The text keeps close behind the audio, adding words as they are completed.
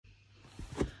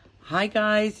Hi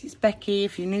guys, it's Becky.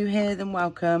 If you're new here, then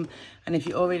welcome. And if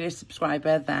you're already a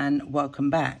subscriber, then welcome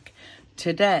back.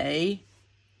 Today,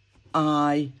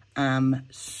 I am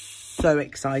so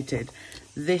excited.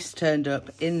 This turned up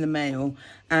in the mail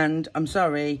and I'm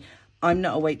sorry, I'm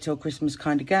not a wait till Christmas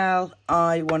kind of gal.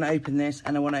 I want to open this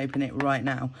and I want to open it right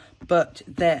now. But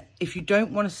if you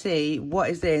don't want to see what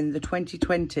is in the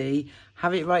 2020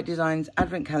 Harriet Wright Designs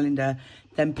Advent Calendar,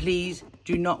 then please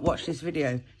do not watch this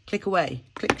video. Click away.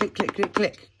 Click, click, click, click,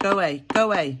 click. Go away, go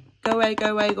away, go away,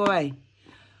 go away, go away.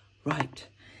 Right.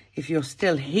 If you're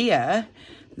still here,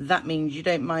 that means you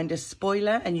don't mind a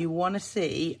spoiler and you want to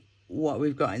see what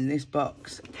we've got in this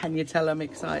box. Can you tell I'm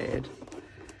excited?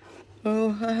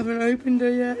 Oh, I haven't opened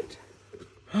her yet.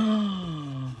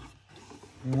 Oh,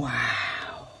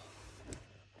 wow.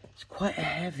 It's quite a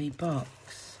heavy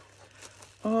box.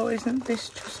 Oh, isn't this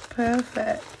just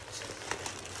perfect?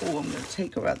 Oh, I'm going to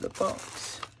take her out the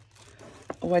box.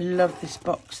 Oh, I love this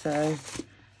box though.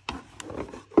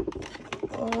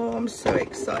 Oh, I'm so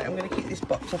excited. I'm going to keep this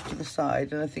box off to the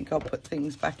side and I think I'll put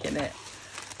things back in it.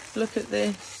 Look at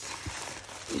this.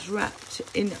 It's wrapped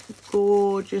in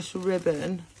gorgeous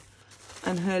ribbon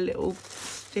and her little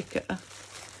sticker.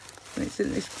 And it's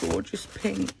in this gorgeous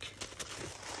pink.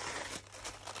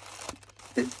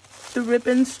 The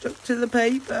ribbon stuck to the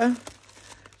paper.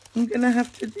 I'm going to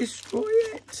have to destroy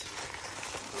it.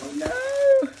 Oh no.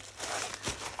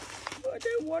 I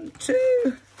don't want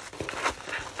to. I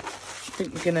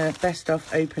think we're going to best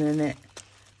off opening it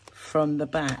from the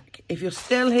back. If you're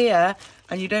still here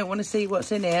and you don't want to see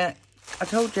what's in here, I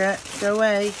told you, go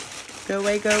away. Go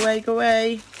away, go away, go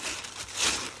away.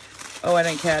 Oh, I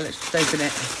don't care. Let's just open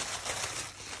it.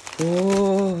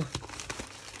 Oh.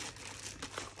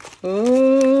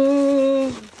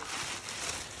 Oh.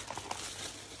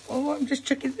 Oh, I'm just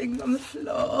chucking things on the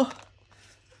floor.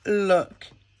 Look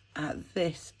at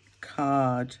this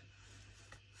card.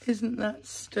 Isn't that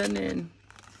stunning?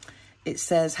 It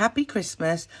says, Happy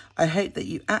Christmas. I hope that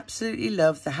you absolutely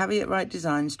love the Harriet Wright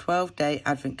Designs 12-day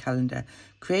Advent Calendar.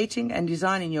 Creating and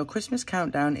designing your Christmas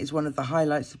countdown is one of the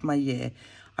highlights of my year.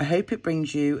 I hope it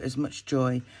brings you as much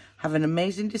joy. Have an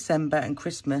amazing December and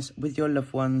Christmas with your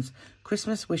loved ones.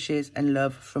 Christmas wishes and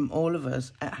love from all of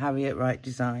us at Harriet Wright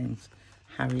Designs.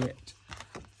 Harriet.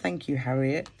 Thank you,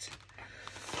 Harriet.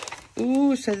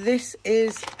 Ooh, so this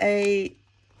is a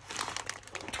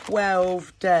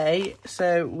 12-day.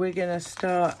 So we're going to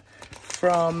start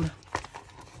from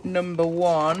number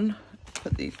 1.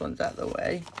 Put these ones out of the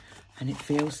way. And it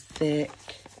feels thick.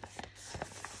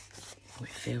 Oh, it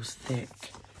feels thick.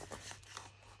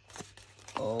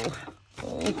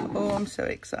 Oh, I'm so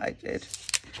excited.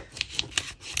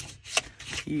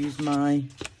 Use my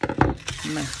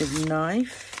massive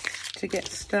knife to get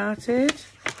started.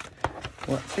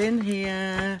 What's in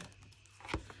here?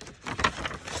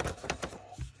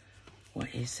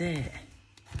 What is it?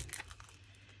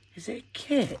 Is it a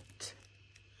kit?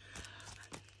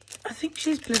 I think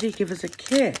she's bloody give us a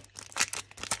kit.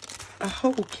 A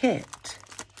whole kit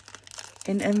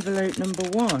in envelope number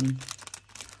 1.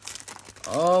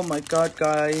 Oh my God,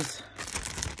 guys.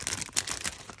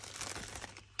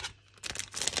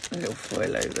 A little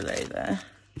foil overlay there.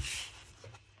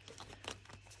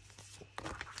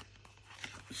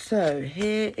 So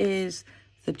here is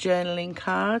the journaling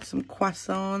card, some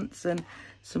croissants and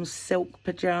some silk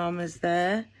pyjamas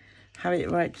there.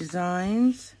 Harriet Wright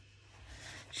Designs.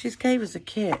 She's gave us a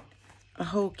kit, a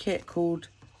whole kit called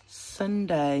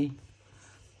Sunday.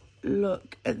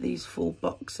 Look at these full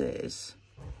boxes.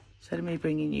 Instead of me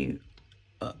bringing you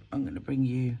up, I'm going to bring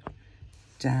you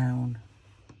down.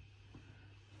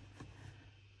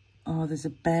 Oh, there's a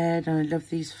bed and I love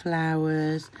these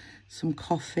flowers, some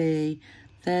coffee.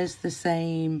 There's the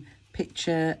same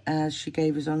picture as she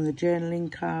gave us on the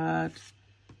journaling card.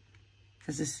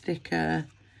 There's a sticker,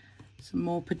 some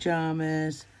more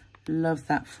pyjamas. Love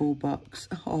that full box.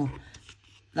 Oh,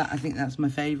 I think that's my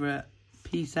favourite.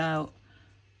 Peace out.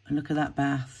 And look at that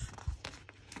bath.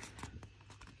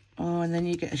 Oh, and then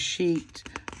you get a sheet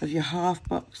of your half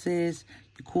boxes,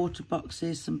 your quarter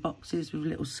boxes, some boxes with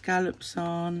little scallops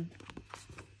on.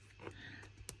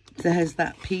 There's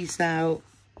that peace out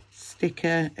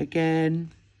sticker again.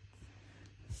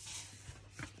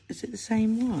 Is it the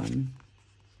same one?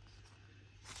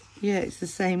 Yeah, it's the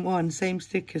same one, same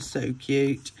sticker, so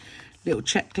cute. Little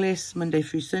checklist, Monday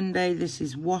through Sunday. This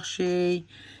is washi.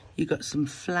 You got some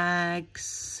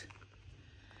flags,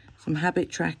 some habit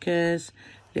trackers,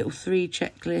 little 3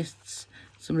 checklists,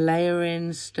 some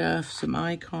layering stuff, some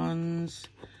icons.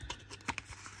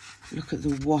 Look at the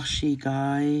washi,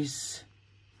 guys.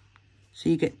 So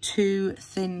you get 2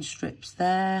 thin strips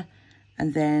there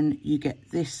And then you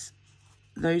get this,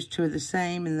 those two are the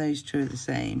same and those two are the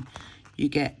same. You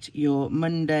get your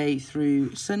Monday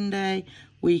through Sunday,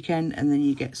 weekend, and then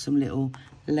you get some little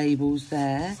labels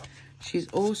there. She's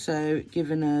also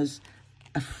given us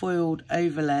a foiled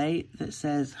overlay that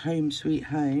says Home Sweet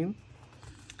Home.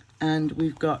 And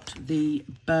we've got the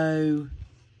bow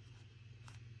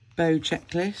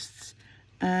checklists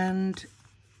and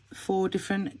 4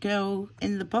 different girl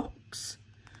in the box.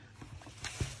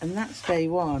 And that's day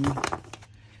 1.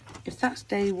 If that's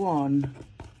day 1,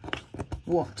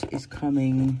 what is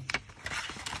coming?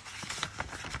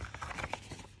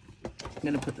 I'm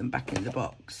going to put them back in the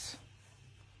box.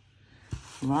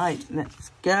 Right, let's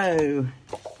go.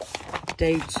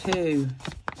 Day 2.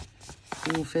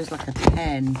 Oh, feels like a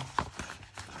pen.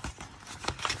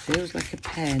 Feels like a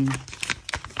pen.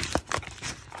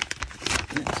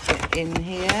 Let's get in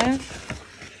here.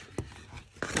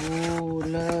 Oh,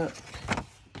 look.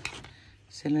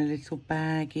 It's in a little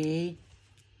baggie.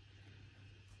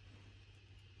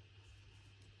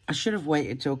 I should have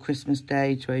waited till Christmas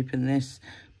Day to open this,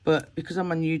 but because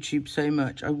I'm on YouTube so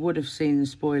much, I would have seen the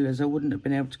spoilers. I wouldn't have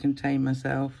been able to contain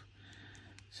myself.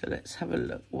 So let's have a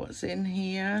look what's in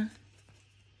here.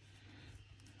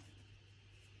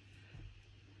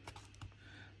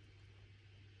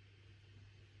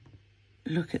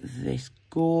 Look at this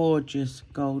gorgeous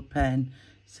gold pen.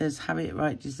 It says Harriet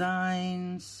Wright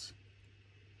Designs.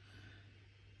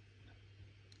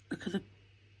 Look at the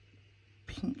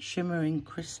pink shimmering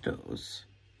crystals.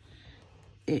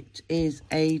 It is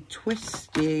a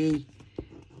twisty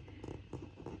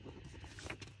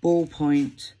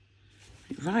ballpoint.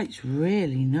 It writes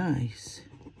really nice.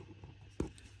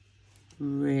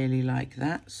 Really like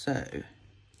that. So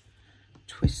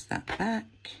twist that back.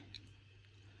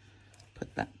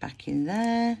 Put that back in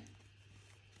there.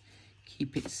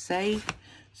 Keep it safe.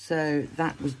 So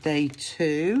that was day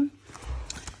 2.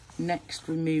 Next,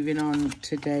 we're moving on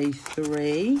to day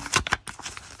 3.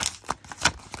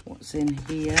 What's in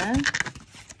here?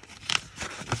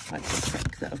 I can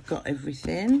check that I've got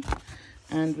everything.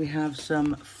 And we have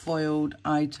some foiled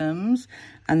items.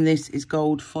 And this is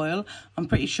gold foil. I'm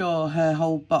pretty sure her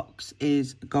whole box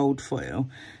is gold foil.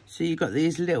 So you've got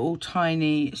these little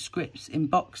tiny scripts in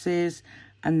boxes.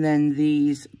 And then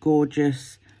these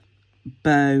gorgeous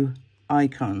bow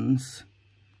icons.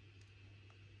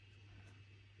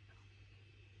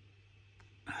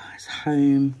 It's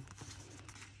home.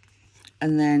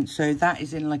 And then, so that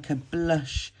is in like a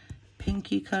blush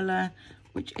pinky colour,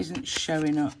 which isn't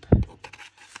showing up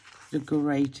the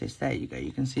greatest. There you go,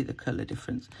 you can see the colour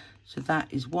difference. So that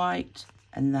is white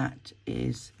and that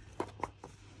is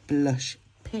blush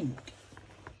pink.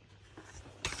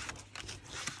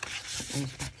 Put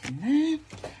those back in there.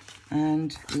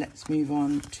 And let's move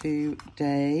on to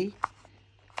day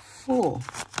 4.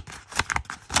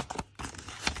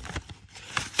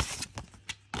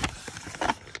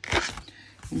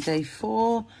 In day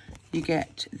 4, you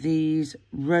get these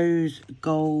rose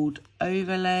gold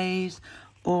overlays.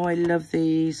 Oh, I love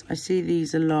these. I see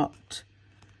these a lot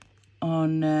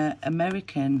on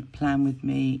American Plan With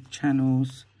Me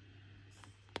channels.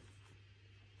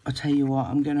 I'll tell you what,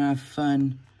 I'm going to have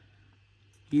fun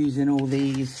using all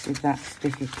these with that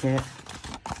sticker kit.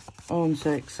 Oh, I'm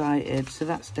so excited. So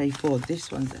that's day 4. This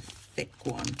one's a thick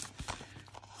one.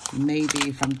 Maybe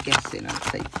if I'm guessing, I'd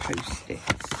say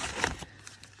Post-its.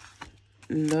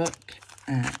 Look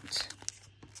at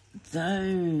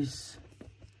those.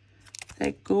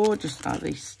 They're gorgeous. Are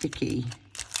they sticky?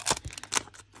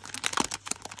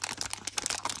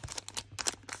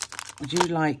 I do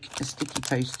like a sticky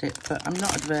Post-it, but I'm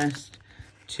not adverse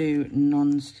to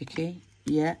non-sticky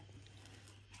yet.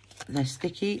 They're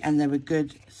sticky and they're a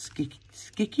good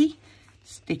sticky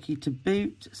to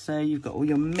boot. So you've got all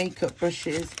your makeup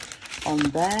brushes on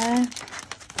there.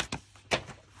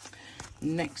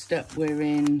 Next up, we're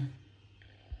in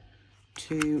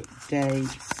to day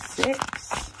 6.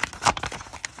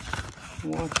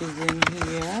 What is in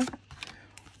here?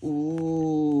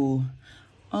 Ooh.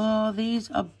 Oh, these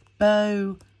are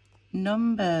bow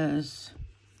numbers.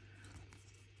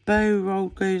 Bow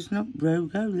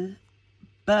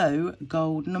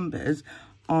gold numbers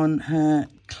on her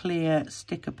clear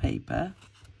sticker paper.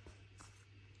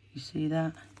 You see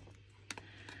that?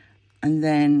 And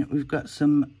then we've got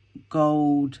some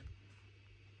gold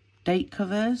date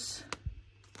covers,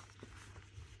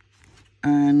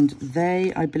 and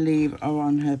they, I believe, are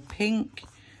on her pink,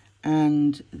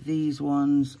 and these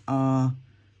ones are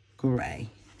grey.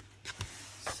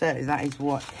 So that is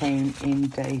what came in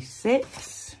day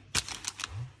 6.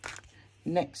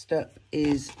 Next up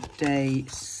is day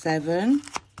 7.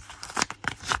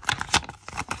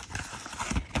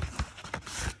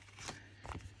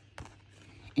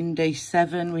 In day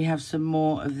 7, we have some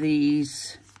more of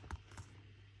these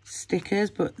stickers,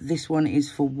 but this one is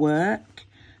for work.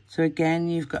 So again,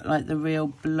 you've got like the real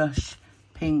blush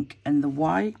pink and the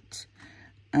white,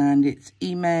 and it's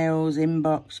emails,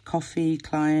 inbox, coffee,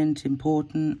 client,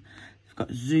 important. We've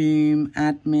got Zoom,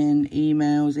 admin,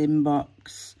 emails,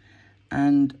 inbox,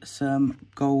 and some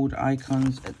gold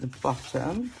icons at the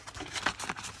bottom.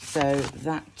 So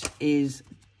that is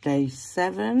day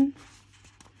 7.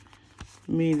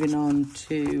 Moving on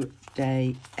to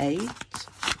day 8.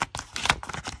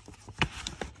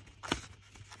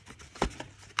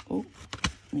 Oh,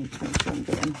 need to make sure I'm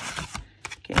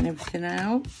getting everything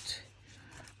out.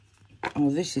 Oh,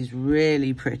 this is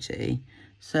really pretty.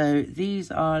 So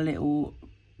these are little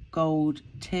gold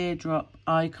teardrop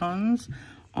icons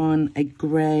on a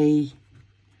grey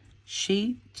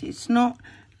sheet. It's not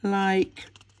like,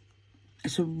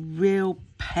 it's a real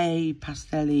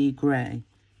pastel-y grey.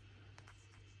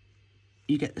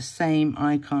 You get the same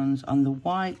icons on the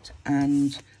white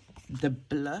and the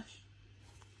blush.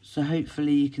 So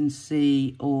hopefully you can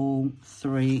see all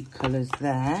 3 colours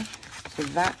there. So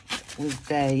that was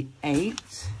day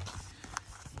 8.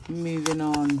 Moving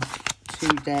on to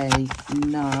day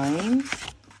 9.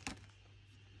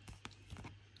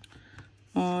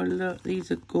 Oh, look, these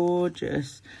are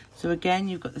gorgeous. So again,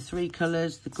 you've got the 3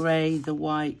 colours, the grey, the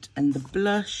white and the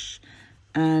blush.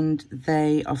 And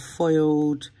they are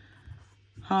foiled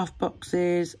half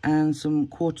boxes and some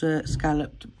quarter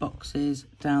scalloped boxes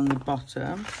down the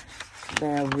bottom.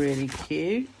 They are really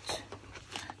cute.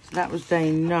 So that was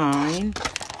day 9.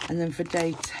 And then for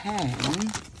day 10,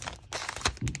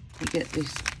 you get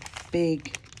this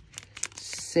big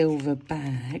silver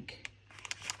bag.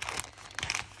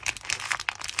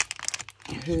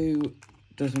 Who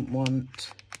doesn't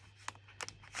want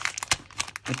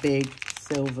a big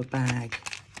silver bag?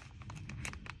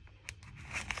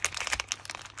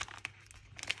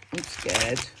 I'm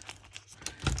scared.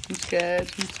 I'm scared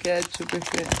to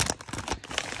rip it.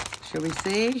 Shall we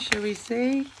see? Shall we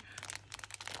see?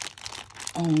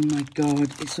 Oh my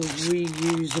God, it's a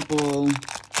reusable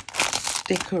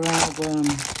sticker album.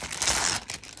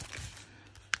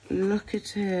 Look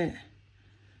at it.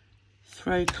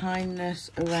 Throw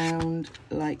kindness around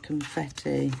like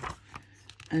confetti.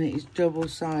 And it is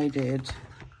double-sided.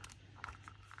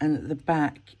 And at the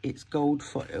back, it's gold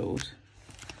foiled.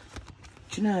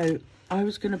 Do you know, I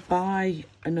was going to buy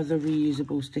another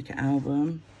reusable sticker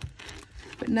album,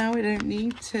 but now I don't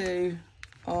need to.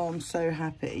 Oh, I'm so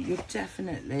happy. You're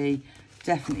definitely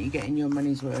getting your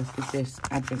money's worth with this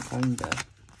advent calendar.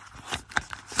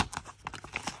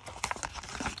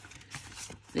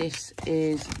 This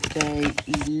is day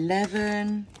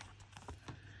 11.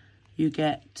 You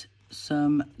get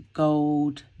some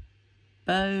gold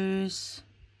bows.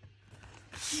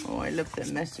 Oh, I love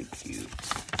them. They're so cute.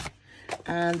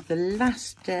 And the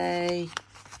last day,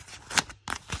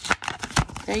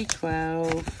 day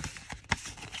 12,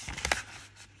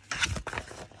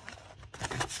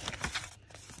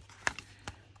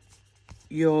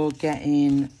 you're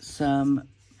getting some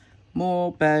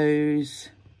more bows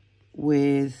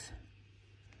with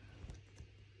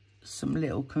some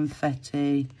little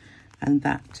confetti, and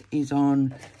that is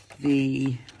on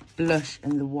the blush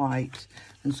and the white.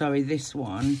 And sorry, this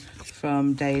one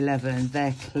from day 11,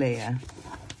 they're clear.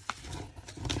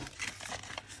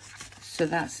 So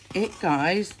that's it,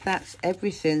 guys. That's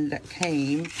everything that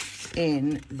came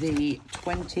in the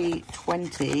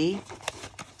 2020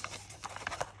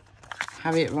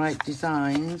 Harriet Wright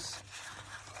Designs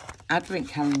Advent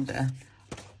Calendar.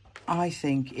 I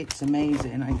think it's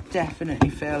amazing. I definitely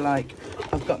feel like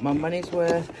I've got my money's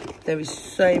worth. There is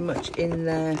so much in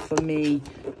there for me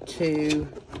to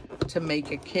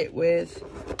make a kit with.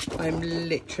 I'm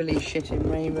literally shitting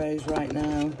rainbows right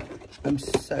now. I'm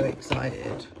so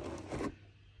excited.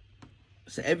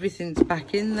 So everything's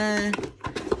back in there.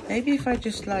 Maybe if I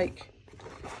just like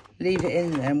leave it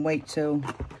in there and wait till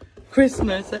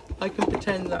Christmas, I can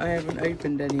pretend that I haven't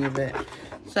opened any of it.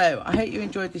 So I hope you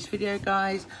enjoyed this video,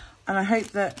 guys. And I hope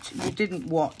that you didn't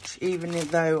watch, even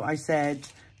though I said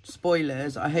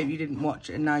spoilers. I hope you didn't watch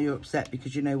it and now you're upset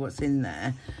because you know what's in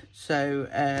there. So,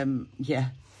 yeah,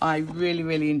 I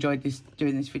really enjoyed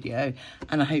doing this video,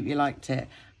 and I hope you liked it.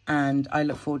 And I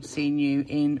look forward to seeing you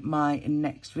in my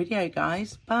next video,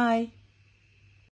 guys. Bye.